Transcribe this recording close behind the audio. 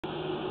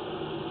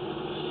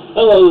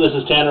Hello, this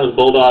is Tanner with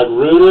Bulldog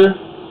Rooter.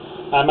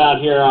 I'm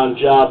out here on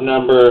job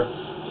number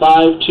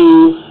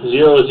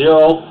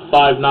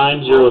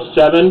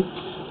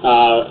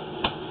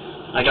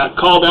 52005907. I got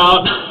called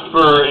out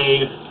for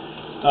a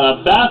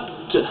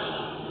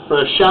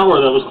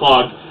shower that was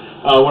clogged.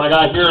 When I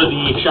got here,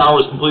 the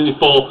shower was completely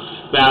full.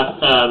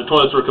 The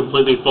toilets were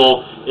completely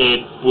full.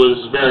 It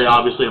was very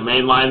obviously a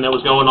main line that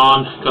was going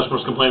on.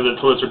 Customers complained that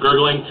the toilets are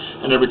gurgling,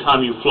 and every time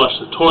you flush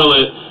the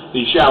toilet,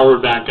 the shower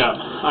would back up.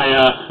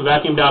 I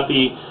vacuumed out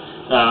the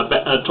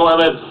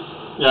toilet,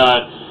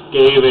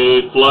 gave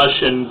a flush,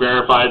 and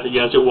verified that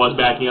yes, it was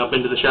backing up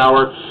into the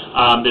shower.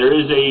 There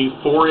is a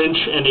 4-inch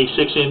and a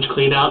 6-inch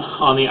clean out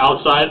on the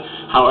outside.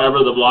 However,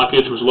 the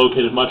blockage was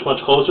located much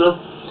closer,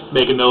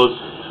 making those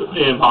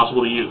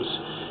impossible to use.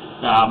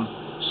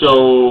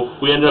 So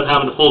we ended up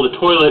having to pull the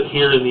toilet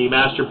here in the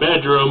master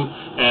bedroom,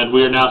 and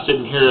we are now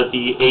sitting here at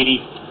the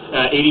 80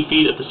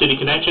 feet at the city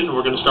connection, and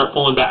we're going to start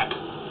pulling back.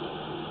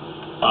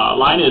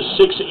 Line is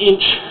 6-inch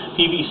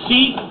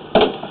PVC,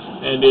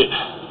 and it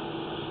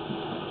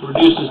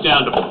reduces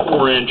down to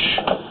 4-inch,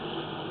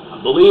 I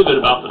believe, at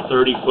about the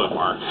 30-foot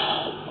mark.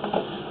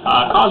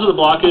 Cause of the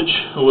blockage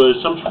was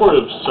some sort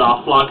of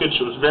soft blockage.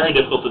 It was very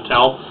difficult to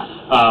tell.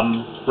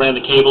 Ran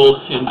the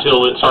cable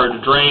until it started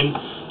to drain.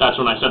 That's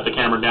when I sent the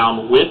camera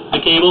down with the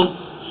cable,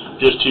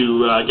 just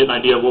to get an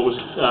idea of what was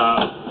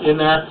in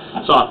there.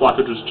 Soft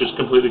blockage was just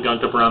completely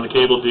gunked up around the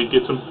cable. Did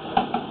get some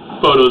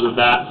photos of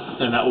that,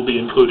 and that will be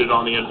included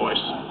on the invoice.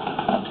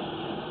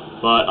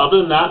 But other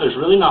than that, there's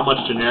really not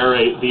much to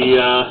narrate. The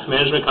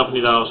management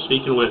company that I was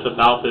speaking with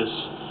about this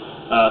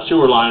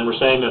sewer line were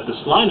saying that this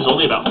line is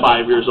only about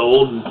 5 years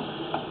old,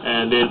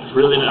 and it's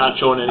really not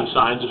showing any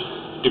signs of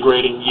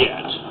degrading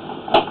yet.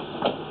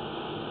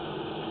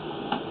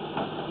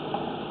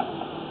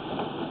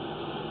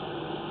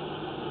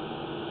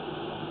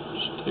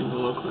 Take a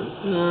look right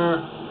there.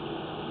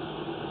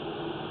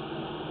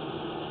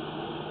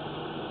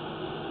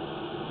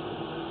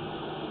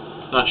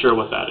 Not sure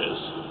what that is,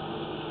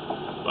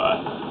 but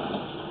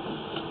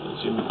let's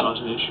see if it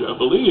caused an issue. I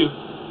believe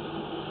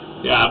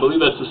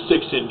that's a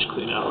 6-inch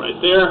clean out right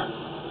there.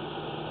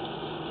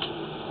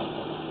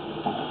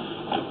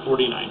 At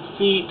 49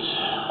 feet.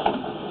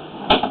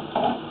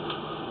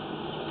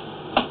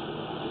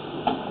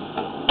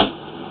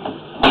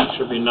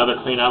 Should be another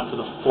clean out for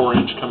the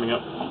 4-inch coming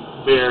up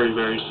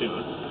very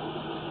soon.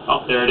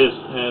 Oh, there it is,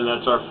 and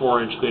that's our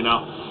 4-inch clean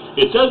out.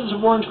 It says it's a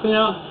 4-inch clean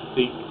out.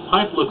 The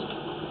pipe looks,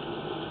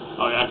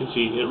 oh yeah, I can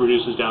see it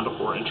reduces down to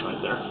 4-inch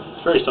right there.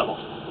 It's very subtle.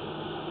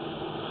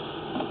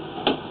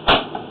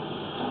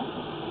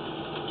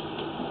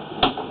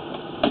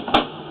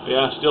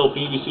 Yeah, still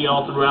PVC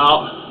all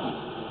throughout.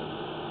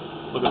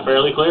 Looking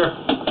fairly clear.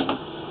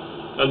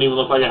 Doesn't even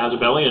look like it has a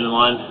belly in the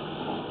line.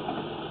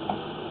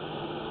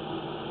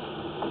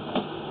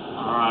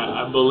 Alright,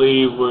 I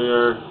believe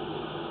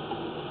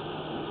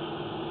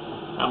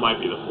that might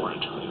be the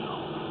 4-inch clean out.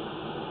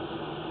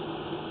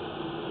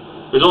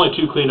 There's only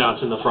 2 clean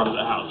outs in the front of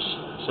the house,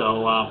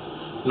 so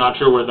I'm not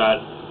sure where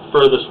that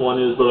furthest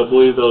one is, but I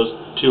believe those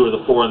 2 are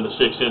the 4 and the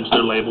 6-inch.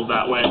 They're labeled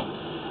that way.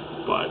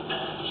 But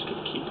just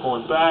going to keep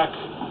pulling back.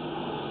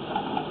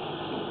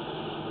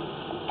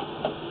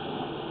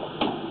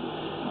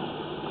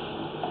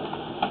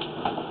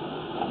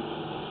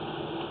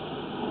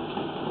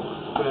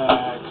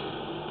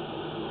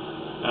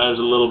 There's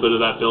a little bit of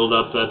that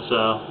buildup. That's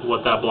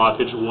what that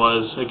blockage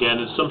was.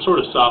 Again, it's some sort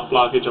of soft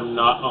blockage. I'm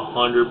not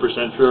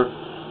 100% sure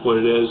what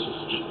it is.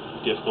 It's just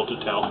difficult to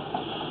tell.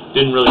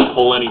 Didn't really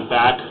pull any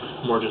back,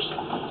 more just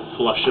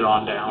flushed it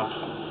on down.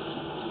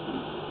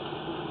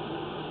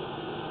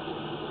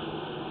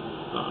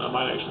 That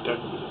might actually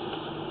technically.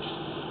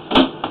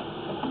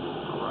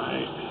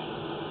 Alright.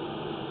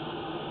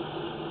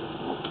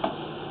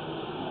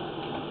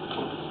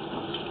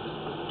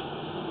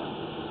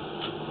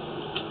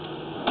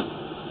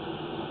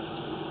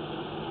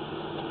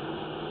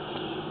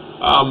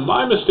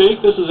 My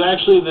mistake, this is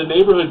actually the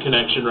neighborhood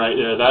connection right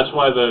there. That's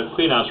why the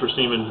cleanouts were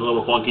seeming a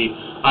little funky.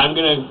 I'm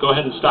going to go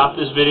ahead and stop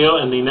this video,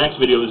 and the next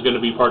video is going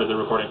to be part of the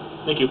recording.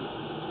 Thank you.